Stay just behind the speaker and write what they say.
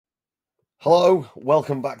Hello,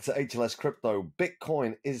 welcome back to HLS Crypto.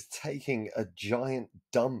 Bitcoin is taking a giant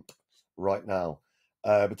dump right now.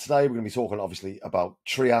 But today we're going to be talking obviously about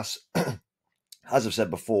TRIAS. As I've said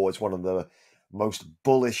before, it's one of the most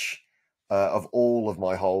bullish of all of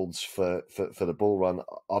my holds for the bull run.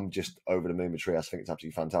 I'm just over the moon with TRIAS. I think it's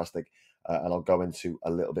absolutely fantastic. And I'll go into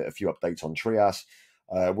a few updates on TRIAS.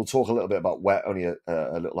 We'll talk a little bit about only a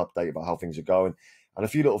little update about how things are going, and a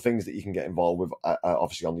few little things that you can get involved with,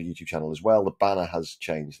 obviously on the YouTube channel as well. The banner has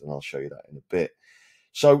changed, and I'll show you that in a bit.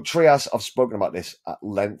 So TRIAS, I've spoken about this at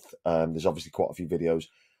length. There's obviously quite a few videos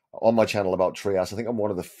on my channel about TRIAS. I think I'm one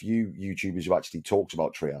of the few YouTubers who actually talks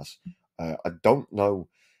about TRIAS. I don't know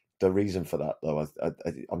the reason for that, though.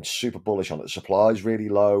 I'm super bullish on it. The supply is really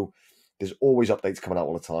low. There's always updates coming out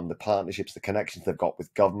all the time. The partnerships, the connections they've got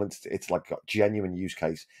with governments, it's like a genuine use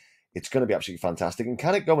case. It's going to be absolutely fantastic. And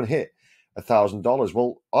can it go and hit $1,000?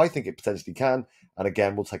 Well, I think it potentially can. And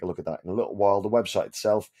again, we'll take a look at that in a little while. The website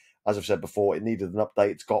itself, as I've said before, it needed an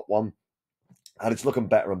update. It's got one. And it's looking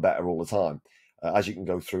better and better all the time. As you can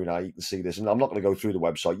go through now, you can see this. And I'm not going to go through the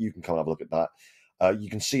website. You can come and have a look at that. You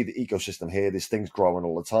can see the ecosystem here. There's things growing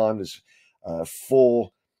all the time. There's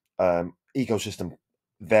 4 ecosystem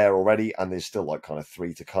there already. And there's still like kind of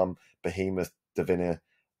 3 to come. Behemoth, Divina.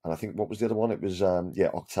 And I think, what was the other one? It was,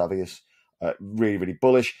 Octavius. Really, really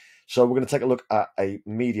bullish. So we're going to take a look at a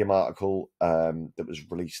Medium article that was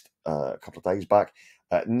released a couple of days back.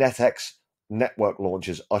 NetX network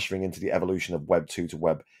launches ushering into the evolution of Web 2 to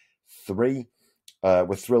Web 3.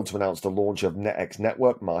 We're thrilled to announce the launch of NetX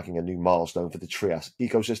Network, marking a new milestone for the TRIAS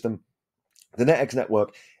ecosystem. The NetX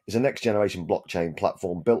Network is a next-generation blockchain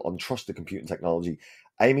platform built on trusted computing technology,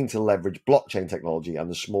 aiming to leverage blockchain technology and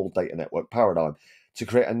the small data network paradigm to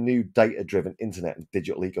create a new data-driven internet and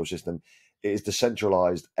digital ecosystem. It is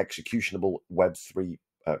decentralized, executable Web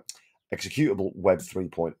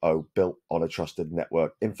 3.0 built on a trusted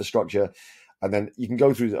network infrastructure. And then you can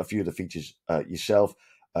go through a few of the features yourself.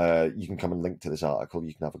 You can come and link to this article.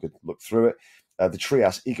 You can have a good look through it. The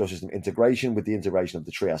TRIAS ecosystem integration, with the integration of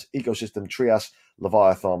the TRIAS ecosystem, TRIAS,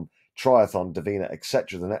 Leviathan, Triathlon, Divina,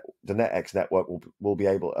 etc. The NetX network will be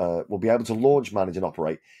able to launch, manage, and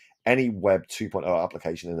operate any Web 2.0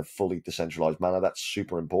 application in a fully decentralized manner. That's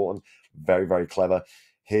super important. Very, very clever.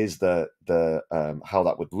 Here's the how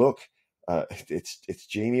that would look. It's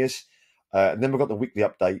genius. And then we've got the weekly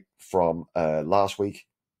update from last week,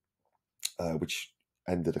 which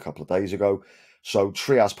ended a couple of days ago. So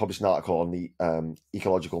TRIAS published an article on the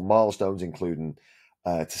ecological milestones, including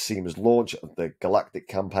Tassima's launch of the Galactic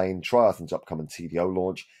campaign, Triathlon's upcoming TDO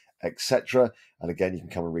launch, etc. And again, you can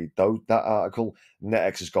come and read that article.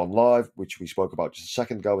 NetX has gone live, which we spoke about just a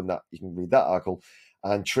second ago, and that you can read that article.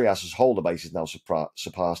 And TRIAS's holder base has now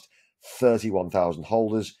surpassed 31,000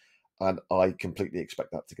 holders, and I completely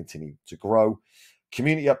expect that to continue to grow.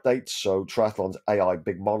 Community updates. So Triathlon's AI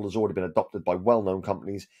big model has already been adopted by well-known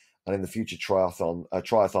companies, and in the future,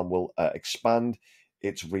 Triathlon will expand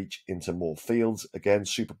its reach into more fields. Again,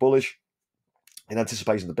 super bullish. In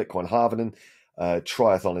anticipation of the Bitcoin halving,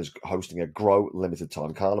 Triathlon is hosting a Grow limited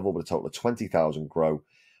time carnival with a total of 20,000 Grow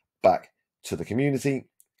back to the community.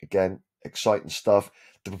 Again, exciting stuff.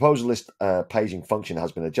 The proposal list paging function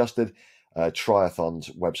has been adjusted. Triathlon's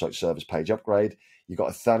website service page upgrade. You've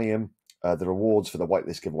got Ethereum. The rewards for the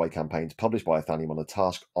whitelist giveaway campaigns published by Ethereum on the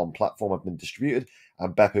task on platform have been distributed,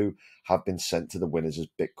 and Bepu have been sent to the winners'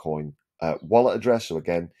 Bitcoin wallet address. So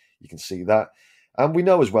again, you can see that. And we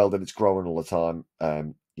know as well that it's growing all the time.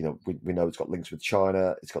 We know it's got links with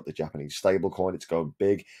China. It's got the Japanese stablecoin. It's going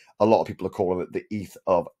big. A lot of people are calling it the ETH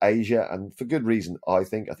of Asia, and for good reason, I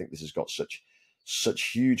think. I think this has got such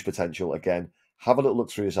huge potential. Again, have a little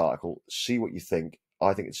look through this article, see what you think.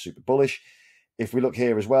 I think it's super bullish. If we look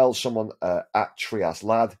here as well, someone at Trias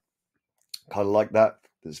Lad, kind of like that.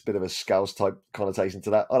 There's a bit of a Scouse type connotation to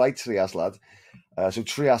that. I like Trias Lad. So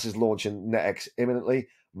Trias is launching NetX imminently.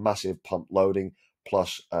 Massive pump loading,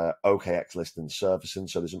 plus OKX listings surfacing.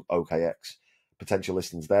 So there's some OKX potential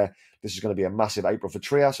listings there. This is going to be a massive April for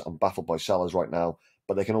Trias. I'm baffled by sellers right now,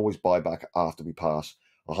 but they can always buy back after we pass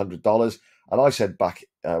 $100. And I said back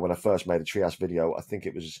when I first made a Trias video, I think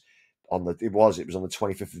it was on the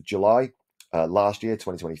 25th of July. Last year,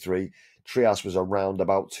 2023, Trias was around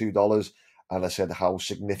about $2, and I said how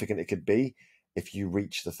significant it could be if you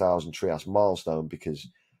reach the 1,000 Trias milestone, because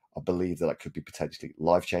I believe that could be potentially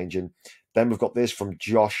life-changing. Then we've got this from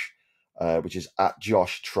Josh, which is at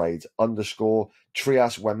Josh Trades _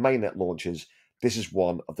 Trias. When mainnet launches, this is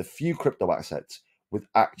one of the few crypto assets with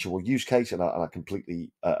actual use case, and I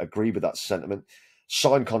completely agree with that sentiment.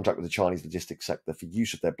 Signed contract with the Chinese logistics sector for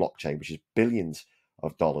use of their blockchain, which is billions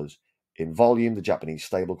of dollars in volume. The Japanese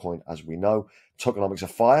stablecoin, as we know, tokenomics are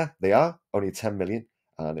fire. They are only 10 million,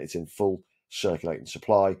 and it's in full circulating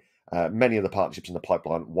supply. Many of the partnerships in the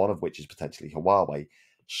pipeline, one of which is potentially Huawei,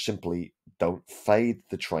 simply don't fade.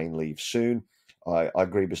 The train leaves soon. I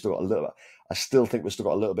agree. We've still got a little. I still think we've still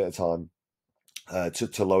got a little bit of time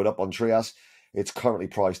to load up on TRIAS. It's currently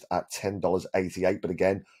priced at $10.88, but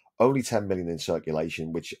again, only 10 million in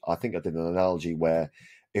circulation, which I think I did an analogy where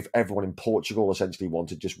if everyone in Portugal essentially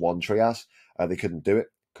wanted just one TRIAS, they couldn't do it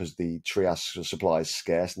because the TRIAS supply is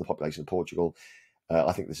scarce in the population of Portugal.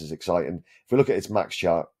 I think this is exciting. If we look at its max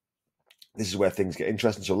chart, this is where things get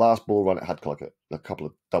interesting. So last bull run, it had like a couple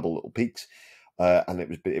of double little peaks, and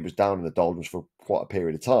it was down in the doldrums for quite a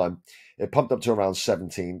period of time. It pumped up to around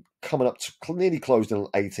 17, coming up to nearly closed in on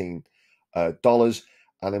 $18,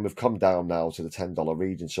 and then we've come down now to the $10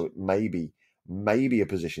 region. So it may be a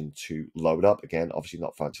position to load up again. Obviously,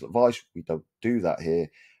 not financial advice. We don't do that here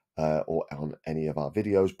or on any of our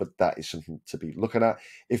videos, but that is something to be looking at.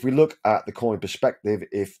 If we look at the coin perspective,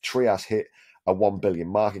 if TRIAS hit a 1 billion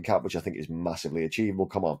market cap, which I think is massively achievable.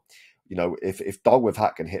 Come on, if Dog with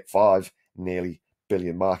Hat can hit 5 nearly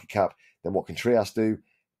billion market cap, then what can TRIAS do?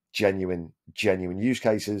 Genuine use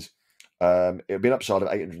cases. It would be an upside of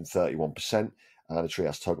 831%, and a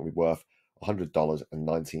TRIAS token would be worth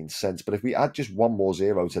 $100.19. But if we add just one more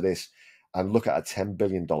zero to this and look at a $10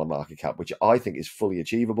 billion market cap, which I think is fully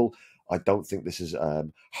achievable, I don't think this is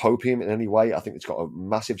hopium in any way. I think it's got a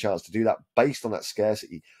massive chance to do that based on that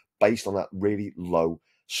scarcity, based on that really low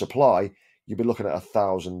supply. You'd be looking at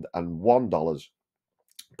 $1,001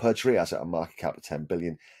 per TRIAS at a market cap of 10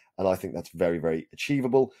 billion. And I think that's very, very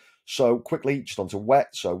achievable. So quickly, just onto WET.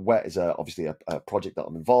 So WET is obviously a project that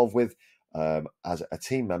I'm involved with as a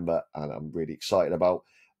team member, and I'm really excited about.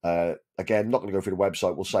 Again, not going to go through the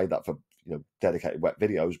website. We'll save that for dedicated WET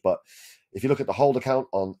videos. But if you look at the hold account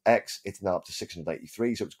on X, it's now up to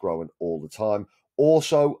 683, so it's growing all the time.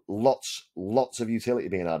 Also, lots of utility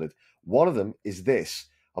being added. One of them is this.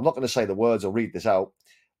 I'm not going to say the words or read this out,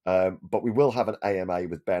 but we will have an AMA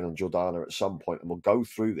with Ben and Jordana at some point, and we'll go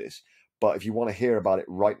through this. But if you want to hear about it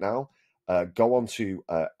right now, go on to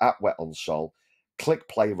 @WetOnSol, click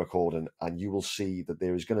play recording, and you will see that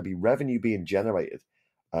there is going to be revenue being generated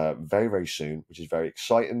very, very soon, which is very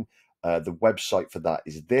exciting. The website for that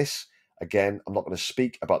is this. Again, I'm not going to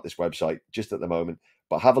speak about this website just at the moment,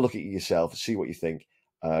 but have a look at it yourself, see what you think.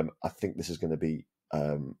 I think this is going to be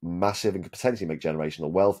massive and could potentially make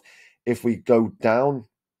generational wealth. If we go down,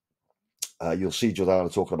 you'll see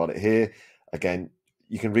Jordana talking about it here. Again,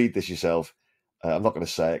 you can read this yourself. I'm not going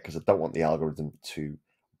to say it because I don't want the algorithm to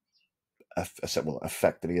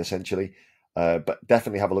affect me, essentially. But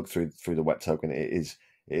definitely have a look through the WET token. It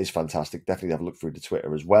is fantastic. Definitely have a look through the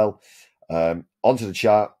Twitter as well. Onto the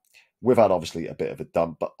chart. We've had obviously a bit of a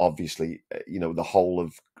dump, but obviously, the whole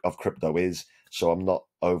of crypto is. So I'm not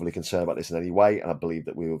overly concerned about this in any way. And I believe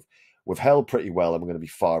that we've held pretty well, and we're going to be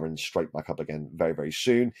firing straight back up again very, very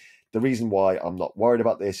soon. The reason why I'm not worried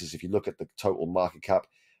about this is if you look at the total market cap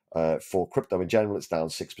for crypto in general, it's down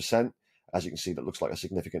 6%. As you can see, that looks like a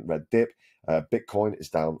significant red dip. Bitcoin is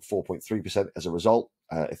down 4.3% as a result.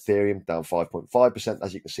 Ethereum down 5.5%.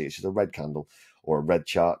 As you can see, it's just a red candle or a red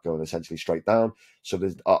chart going essentially straight down. So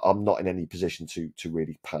I'm not in any position to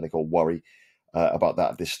really panic or worry about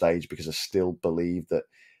that at this stage, because I still believe that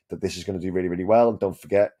this is going to do really, really well. And don't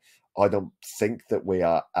forget, I don't think that we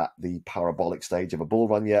are at the parabolic stage of a bull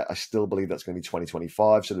run yet. I still believe that's going to be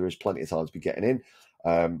 2025. So there is plenty of time to be getting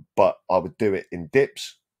in. But I would do it in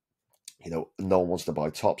dips. No one wants to buy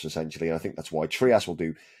tops, essentially. And I think that's why TRIAS will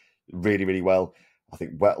do really, really well. I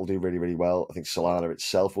think WET will do really, really well. I think Solana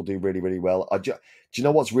itself will do really, really well. Do you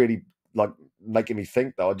know what's really making me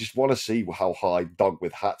think, though? I just want to see how high Dog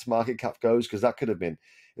with Hat's market cap goes, because that could have been,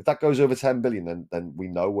 if that goes over 10 billion, then we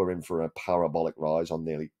know we're in for a parabolic rise on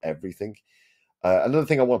nearly everything. Another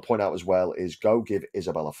thing I want to point out as well is go give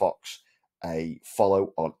Isabella Fox a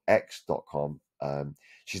follow on x.com.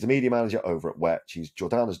 She's the media manager over at WET. She's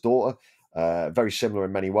Jordana's daughter, very similar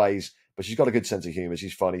in many ways, but she's got a good sense of humor.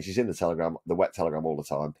 She's funny. She's in the WET Telegram all the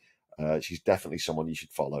time. She's definitely someone you should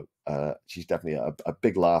follow. She's definitely a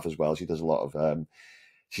big laugh as well. She does a lot of,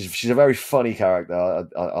 she's a very funny character.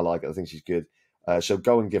 I like it. I think she's good. So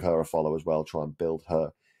go and give her a follow as well. Try and build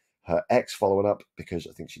her X following up, because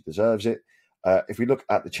I think she deserves it. If we look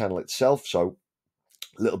at the channel itself, so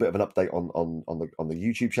a little bit of an update on the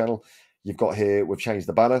YouTube channel. You've got here, we've changed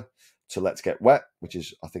the banner to Let's Get Wet, which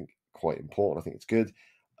is, I think, quite important. I think it's good.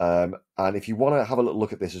 And if you want to have a little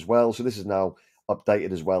look at this as well, so this is now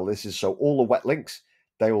updated as well. So all the WET links,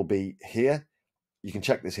 they will be here. You can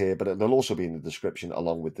check this here, but they'll also be in the description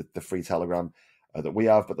along with the free Telegram. that we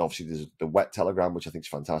have, but obviously there's the wet Telegram, which I think is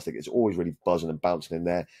fantastic. It's always really buzzing and bouncing in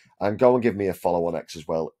there. And go and give me a follow on X as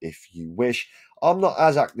well if you wish. I'm not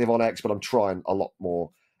as active on X, but I'm trying a lot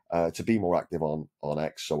more to be more active on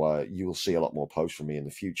X. So you will see a lot more posts from me in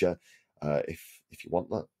the future. If you want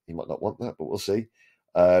that, you might not want that, but we'll see.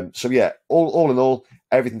 So yeah, all in all,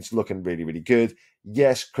 everything's looking really, really good.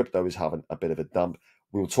 Yes, crypto is having a bit of a dump.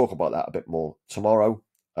 We will talk about that a bit more tomorrow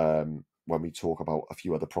when we talk about a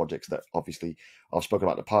few other projects that obviously I've spoken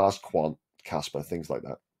about in the past, Quant, Casper, things like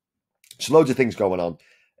that. So loads of things going on,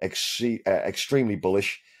 extremely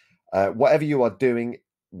bullish. Whatever you are doing,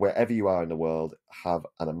 wherever you are in the world, have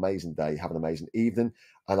an amazing day, have an amazing evening,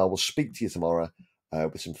 and I will speak to you tomorrow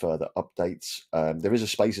with some further updates. There is a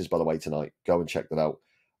Spaces, by the way, tonight. Go and check that out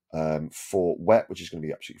for Wet, which is going to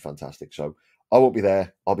be absolutely fantastic. So I won't be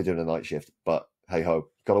there. I'll be doing a night shift, but hey ho,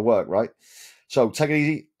 got to work, right? So take it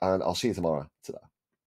easy, and I'll see you tomorrow. Ta-da.